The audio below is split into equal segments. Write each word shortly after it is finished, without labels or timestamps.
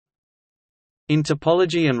In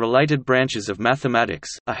topology and related branches of mathematics,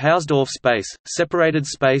 a Hausdorff space, separated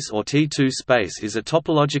space or T2 space is a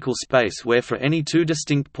topological space where for any two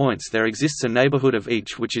distinct points there exists a neighborhood of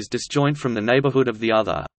each which is disjoint from the neighborhood of the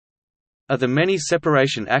other. Of the many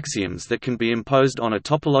separation axioms that can be imposed on a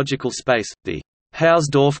topological space, the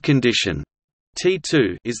Hausdorff condition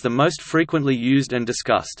T2 is the most frequently used and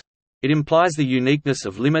discussed. It implies the uniqueness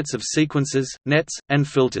of limits of sequences, nets, and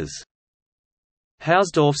filters.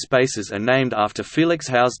 Hausdorff spaces are named after Felix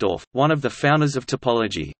Hausdorff, one of the founders of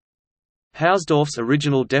topology. Hausdorff's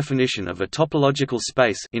original definition of a topological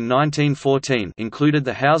space in 1914 included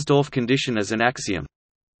the Hausdorff condition as an axiom.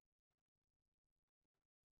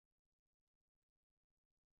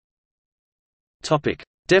 Topic: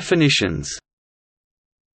 Definitions.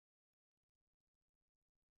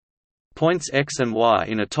 Points x and y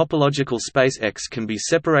in a topological space X can be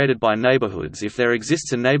separated by neighborhoods if there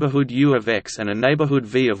exists a neighborhood U of X and a neighborhood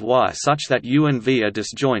V of Y such that U and V are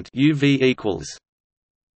disjoint UV equals.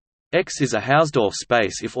 X is a Hausdorff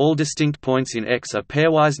space if all distinct points in X are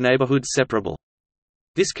pairwise neighborhood separable.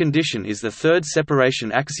 This condition is the third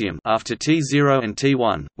separation axiom after T0 and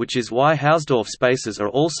T1, which is why Hausdorff spaces are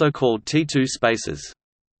also called T2 spaces.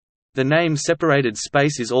 The name separated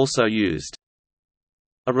space is also used.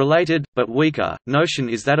 A related, but weaker, notion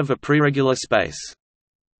is that of a preregular space.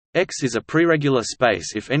 X is a preregular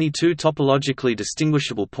space if any two topologically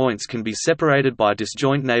distinguishable points can be separated by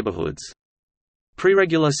disjoint neighborhoods.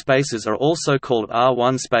 Preregular spaces are also called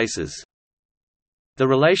R1 spaces. The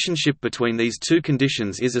relationship between these two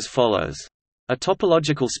conditions is as follows. A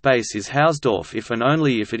topological space is Hausdorff if and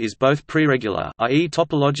only if it is both preregular, i.e.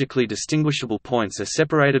 topologically distinguishable points are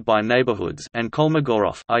separated by neighborhoods, and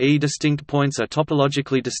Kolmogorov, i.e. distinct points are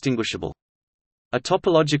topologically distinguishable. A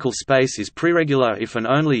topological space is preregular if and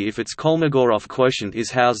only if its Kolmogorov quotient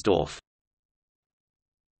is Hausdorff.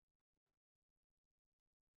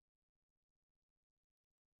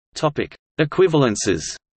 Topic: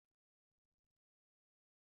 Equivalences.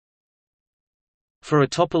 For a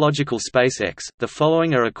topological space X, the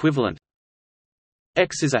following are equivalent.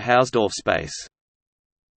 X is a Hausdorff space.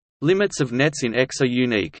 Limits of nets in X are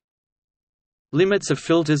unique. Limits of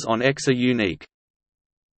filters on X are unique.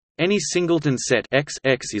 Any singleton set X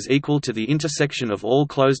is equal to the intersection of all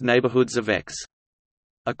closed neighborhoods of X.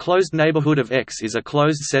 A closed neighborhood of X is a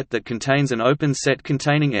closed set that contains an open set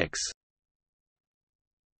containing X.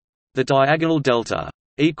 The diagonal delta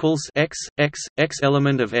equals x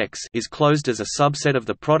element of X is closed as a subset of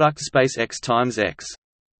the product space X times X.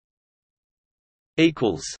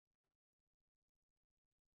 Equals.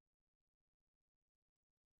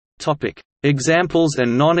 Topic: Examples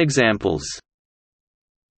and non-examples.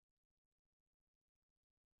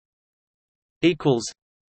 Equals.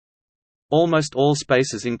 Almost all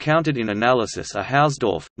spaces encountered in analysis are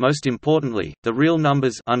Hausdorff. Most importantly, the real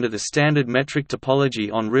numbers under the standard metric topology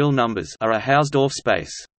on real numbers are a Hausdorff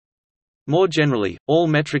space. More generally, all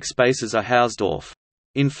metric spaces are Hausdorff.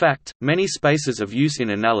 In fact, many spaces of use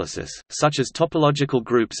in analysis, such as topological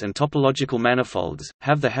groups and topological manifolds,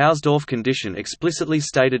 have the Hausdorff condition explicitly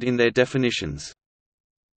stated in their definitions.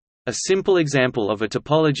 A simple example of a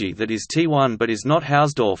topology that is T1 but is not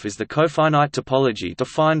Hausdorff is the cofinite topology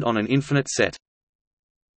defined on an infinite set.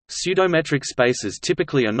 Pseudometric spaces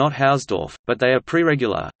typically are not Hausdorff, but they are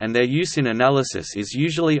preregular, and their use in analysis is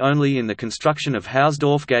usually only in the construction of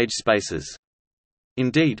Hausdorff gauge spaces.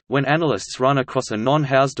 Indeed, when analysts run across a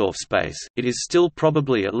non-Hausdorff space, it is still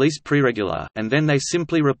probably at least preregular, and then they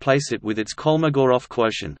simply replace it with its Kolmogorov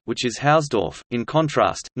quotient, which is Hausdorff. In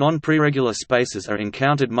contrast, non-preregular spaces are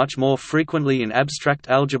encountered much more frequently in abstract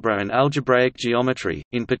algebra and algebraic geometry,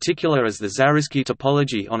 in particular as the Zariski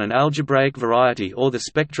topology on an algebraic variety or the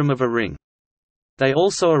spectrum of a ring. They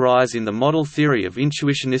also arise in the model theory of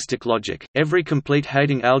intuitionistic logic. Every complete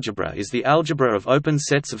Heyting algebra is the algebra of open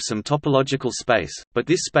sets of some topological space, but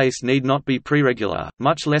this space need not be preregular,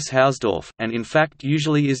 much less Hausdorff, and in fact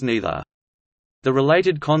usually is neither. The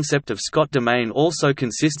related concept of Scott domain also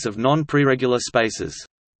consists of non-preregular spaces.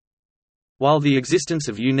 While the existence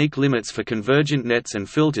of unique limits for convergent nets and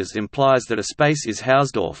filters implies that a space is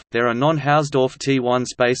Hausdorff, there are non-Hausdorff T1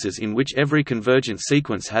 spaces in which every convergent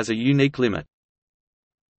sequence has a unique limit.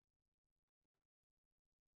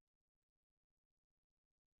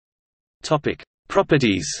 Topic: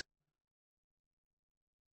 Properties.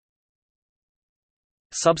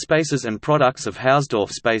 Subspaces and products of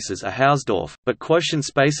Hausdorff spaces are Hausdorff, but quotient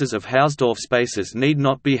spaces of Hausdorff spaces need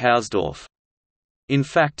not be Hausdorff. In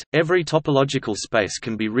fact, every topological space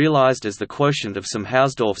can be realized as the quotient of some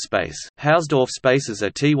Hausdorff space. Hausdorff spaces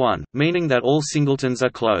are T1, meaning that all singletons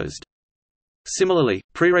are closed. Similarly,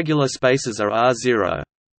 preregular spaces are R0.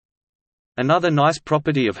 Another nice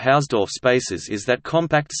property of Hausdorff spaces is that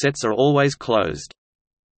compact sets are always closed.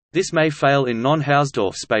 This may fail in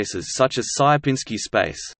non-Hausdorff spaces such as Sierpinski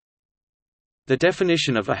space. The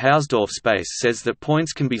definition of a Hausdorff space says that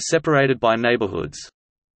points can be separated by neighborhoods.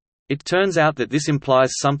 It turns out that this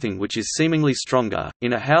implies something which is seemingly stronger.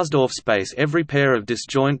 In a Hausdorff space, every pair of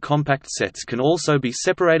disjoint compact sets can also be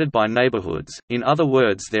separated by neighborhoods. In other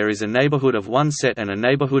words, there is a neighborhood of one set and a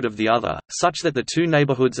neighborhood of the other, such that the two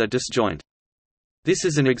neighborhoods are disjoint. This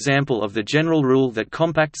is an example of the general rule that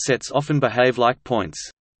compact sets often behave like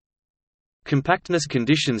points. Compactness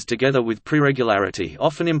conditions together with preregularity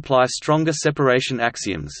often imply stronger separation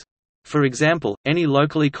axioms. For example, any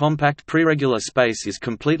locally compact preregular space is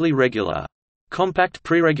completely regular. Compact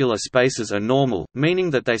preregular spaces are normal, meaning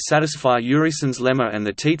that they satisfy Urysohn's lemma and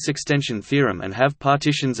the Tietz extension theorem and have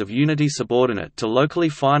partitions of unity subordinate to locally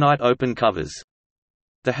finite open covers.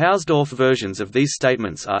 The Hausdorff versions of these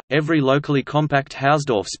statements are, every locally compact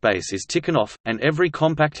Hausdorff space is Tikhonov, and every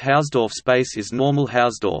compact Hausdorff space is normal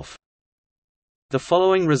Hausdorff. The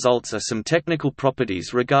following results are some technical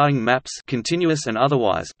properties regarding maps, continuous and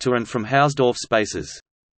otherwise, to and from Hausdorff spaces.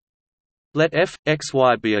 Let f, x,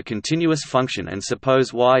 y be a continuous function and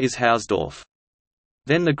suppose y is Hausdorff.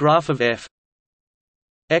 Then the graph of f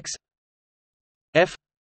x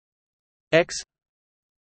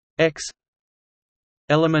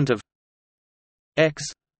element of x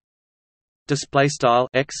display style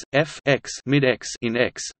x f x mid x in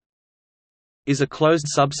x is a closed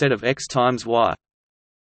subset of x times y.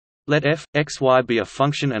 Let f, x, y be a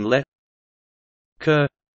function and let ker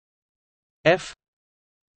f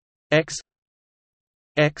x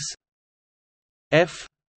x f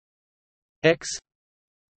x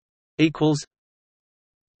equals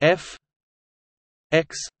f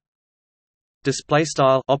x display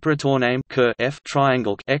style operator name ker f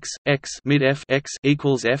triangle x x mid f x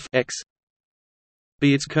equals f x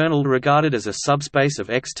be its kernel regarded as a subspace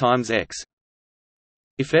of x times x.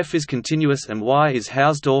 If f is continuous and y is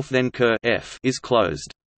Hausdorff, then ker f is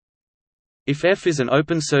closed. If f is an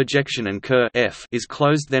open surjection and ker f is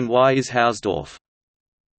closed, then y is Hausdorff.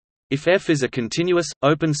 If f is a continuous,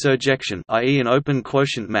 open surjection, i.e. an open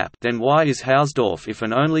quotient map, then y is Hausdorff if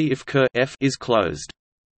and only if ker f is closed.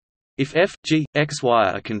 If f, g, x,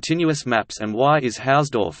 y are continuous maps and y is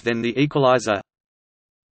Hausdorff, then the equalizer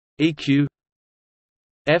eq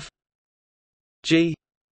f g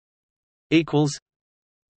equals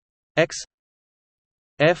x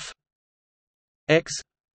f x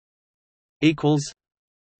equals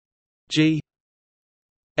g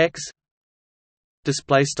x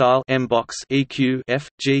display style m box eq f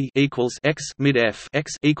g equals x mid f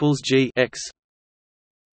x equals g x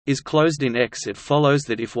is closed in X. It follows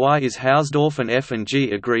that if Y is Hausdorff and f and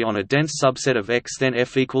g agree on a dense subset of X, then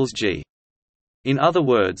f equals g. In other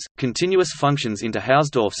words, continuous functions into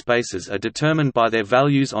Hausdorff spaces are determined by their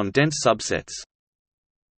values on dense subsets.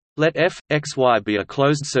 Let f, x, y be a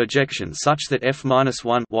closed surjection such that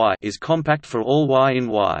f-1 y is compact for all y in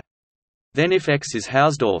Y. Then if X is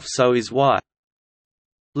Hausdorff, so is Y.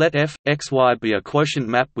 Let f, x, y be a quotient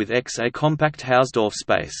map with X a compact Hausdorff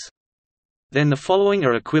space. Then the following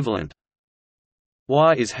are equivalent.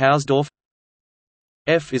 Y is Hausdorff.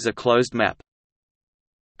 F is a closed map.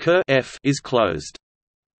 Ker f is closed.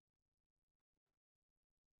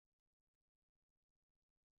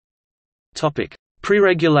 Topic: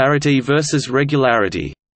 Preregularity versus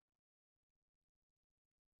regularity.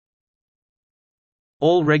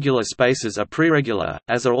 All regular spaces are preregular,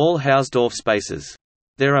 as are all Hausdorff spaces.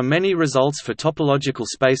 There are many results for topological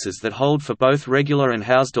spaces that hold for both regular and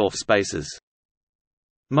Hausdorff spaces.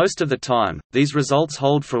 Most of the time, these results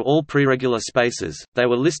hold for all preregular spaces. They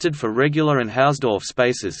were listed for regular and Hausdorff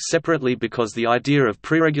spaces separately because the idea of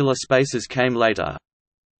preregular spaces came later.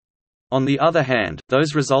 On the other hand,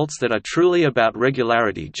 those results that are truly about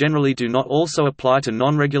regularity generally do not also apply to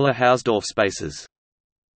non-regular Hausdorff spaces.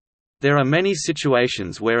 There are many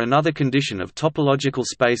situations where another condition of topological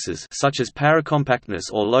spaces such as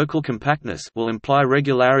paracompactness or local compactness will imply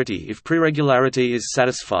regularity if preregularity is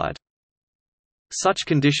satisfied. Such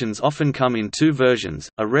conditions often come in two versions,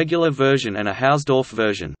 a regular version and a Hausdorff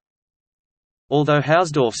version. Although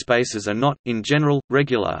Hausdorff spaces are not, in general,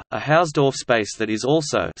 regular, a Hausdorff space that is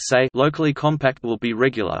also, say, locally compact will be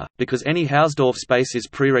regular, because any Hausdorff space is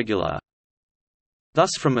preregular.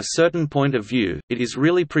 Thus from a certain point of view, it is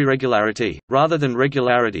really preregularity, rather than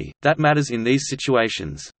regularity, that matters in these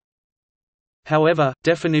situations. However,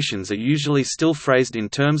 definitions are usually still phrased in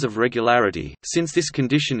terms of regularity, since this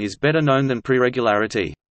condition is better known than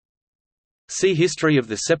preregularity. See History of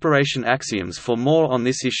the separation axioms for more on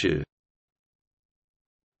this issue.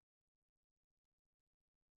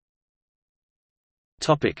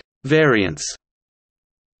 Variance.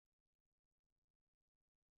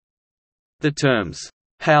 The terms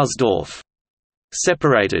Hausdorff,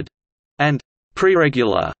 separated, and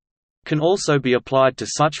preregular can also be applied to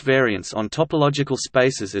such variants on topological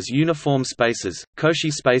spaces as uniform spaces, Cauchy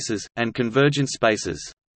spaces, and convergent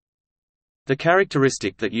spaces. The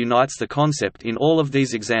characteristic that unites the concept in all of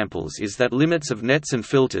these examples is that limits of nets and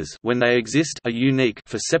filters, when they exist, are unique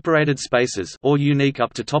for separated spaces or unique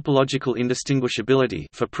up to topological indistinguishability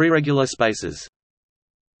for preregular spaces.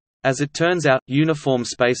 As it turns out, uniform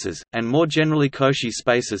spaces, and more generally Cauchy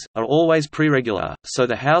spaces, are always preregular, so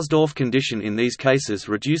the Hausdorff condition in these cases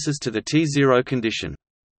reduces to the T0 condition.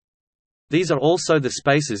 These are also the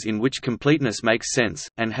spaces in which completeness makes sense,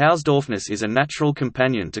 and Hausdorffness is a natural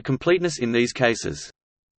companion to completeness in these cases.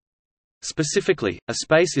 Specifically, a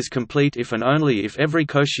space is complete if and only if every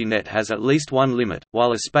Cauchy net has at least one limit,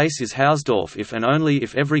 while a space is Hausdorff if and only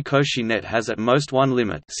if every Cauchy net has at most one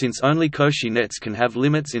limit, since only Cauchy nets can have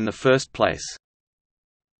limits in the first place.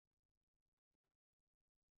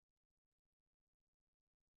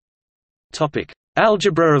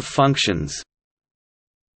 Algebra of functions.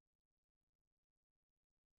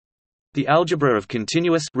 The algebra of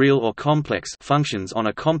continuous real or complex functions on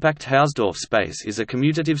a compact Hausdorff space is a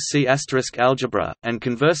commutative C** algebra, and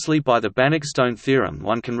conversely by the Banach-Stone theorem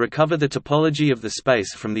one can recover the topology of the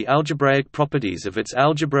space from the algebraic properties of its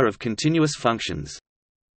algebra of continuous functions.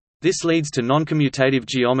 This leads to noncommutative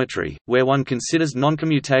geometry, where one considers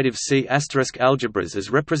noncommutative C** algebras as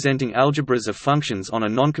representing algebras of functions on a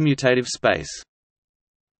noncommutative space.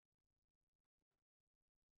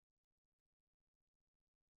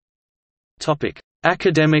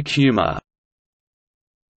 Academic humor.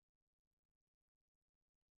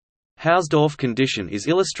 Hausdorff condition is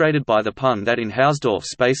illustrated by the pun that in Hausdorff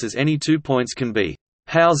spaces any 2 points can be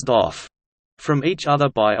 «housed off» from each other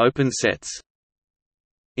by open sets.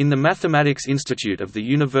 In the Mathematics Institute of the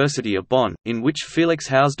University of Bonn, in which Felix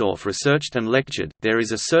Hausdorff researched and lectured, there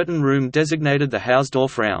is a certain room designated the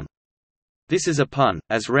Hausdorff Raum. This is a pun,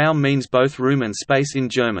 as Raum means both room and space in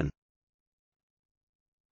German.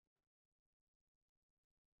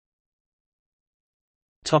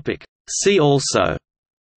 See also: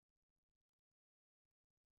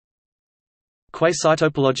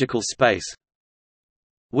 Quasi-topological space,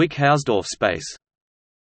 weak Hausdorff space,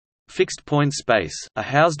 fixed point space, a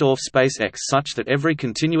Hausdorff space X such that every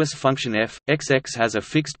continuous function f, xx has a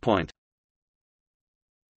fixed point.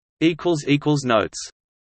 Notes